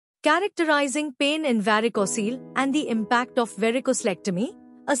Characterizing pain in varicocele and the impact of varicocelectomy,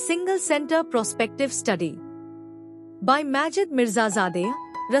 a single-center prospective study. By Majid Mirzazadeh,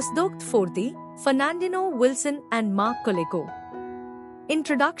 Rasdokt Forti, Fernandino Wilson and Mark Coleco.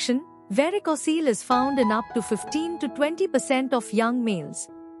 Introduction: Varicocele is found in up to 15 to 20% of young males.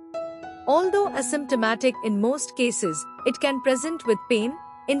 Although asymptomatic in most cases, it can present with pain,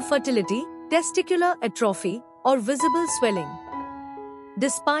 infertility, testicular atrophy, or visible swelling.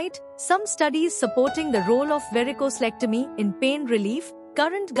 Despite some studies supporting the role of varicocelectomy in pain relief,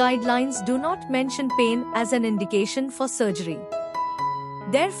 current guidelines do not mention pain as an indication for surgery.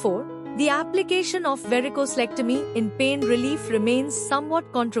 Therefore, the application of varicocelectomy in pain relief remains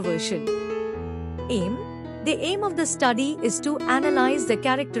somewhat controversial. The aim of the study is to analyze the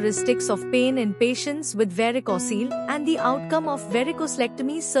characteristics of pain in patients with varicocele and the outcome of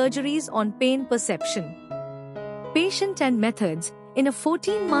varicocelectomy surgeries on pain perception. Patient and methods. In a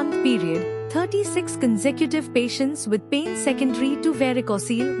 14-month period, 36 consecutive patients with pain secondary to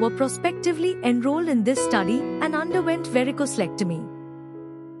varicocele were prospectively enrolled in this study and underwent varicocelectomy.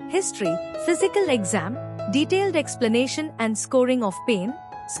 History, physical exam, detailed explanation and scoring of pain,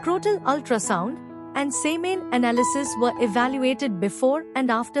 scrotal ultrasound, and semen analysis were evaluated before and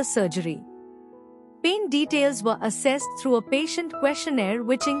after surgery. Pain details were assessed through a patient questionnaire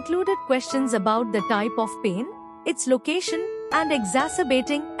which included questions about the type of pain, its location, and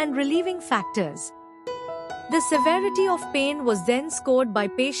exacerbating and relieving factors. The severity of pain was then scored by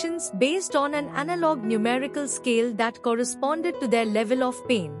patients based on an analog numerical scale that corresponded to their level of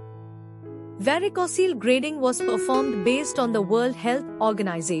pain. Varicocele grading was performed based on the World Health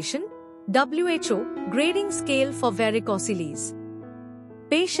Organization (WHO) grading scale for varicoceles.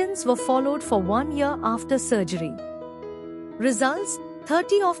 Patients were followed for 1 year after surgery. Results: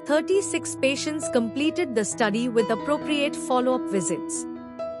 30 of 36 patients completed the study with appropriate follow-up visits.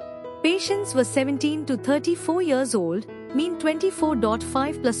 Patients were 17 to 34 years old, mean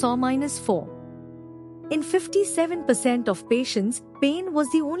 24.5 plus or minus 4. In 57% of patients, pain was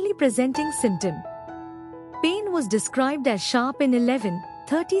the only presenting symptom. Pain was described as sharp in 11,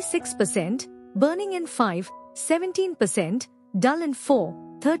 36%, burning in 5, 17%, dull in 4,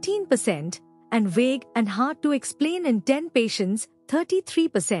 13%, and vague and hard to explain in 10 patients,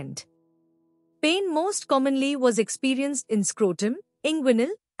 33%. Pain most commonly was experienced in scrotum, inguinal,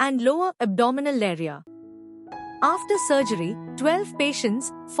 and lower abdominal area. After surgery, 12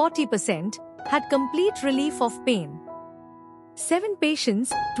 patients, 40%, had complete relief of pain. 7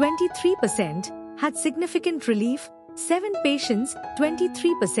 patients, 23%, had significant relief. 7 patients,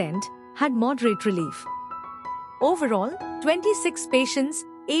 23%, had moderate relief. Overall, 26 patients,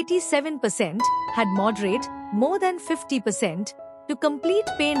 87%, had moderate, more than 50%, to complete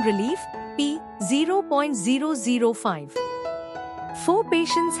pain relief, p. 0.005. 4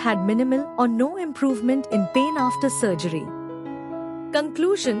 patients had minimal or no improvement in pain after surgery.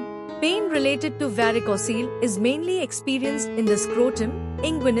 Conclusion: pain related to varicocele is mainly experienced in the scrotum,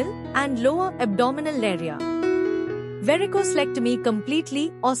 inguinal, and lower abdominal area. Varicocelectomy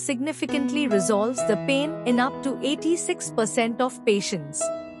completely or significantly resolves the pain in up to 86% of patients.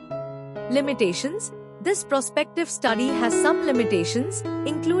 Limitations: this prospective study has some limitations,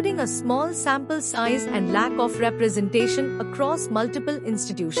 including a small sample size and lack of representation across multiple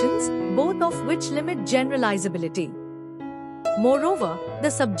institutions, both of which limit generalizability. Moreover, the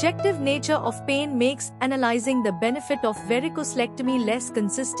subjective nature of pain makes analyzing the benefit of varicocelectomy less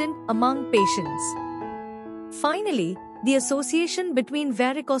consistent among patients. Finally, the association between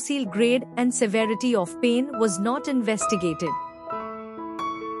varicocele grade and severity of pain was not investigated.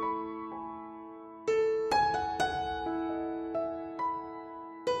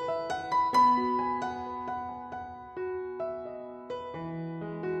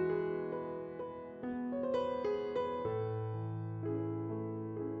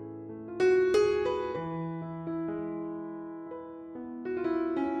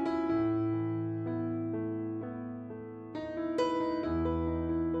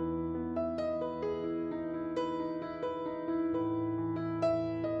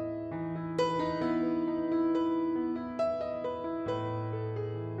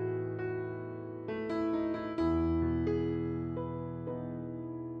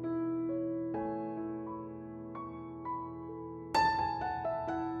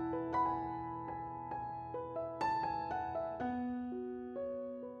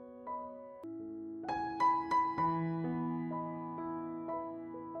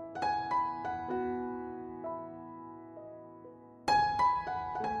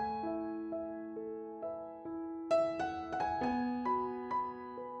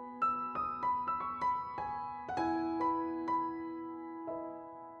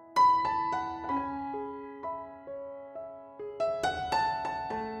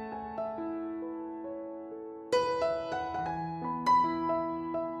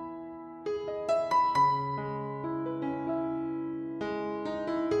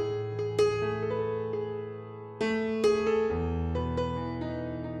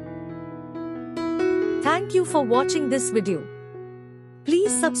 Thank you for watching this video.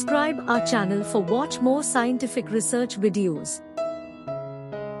 Please subscribe our channel for watch more scientific research videos.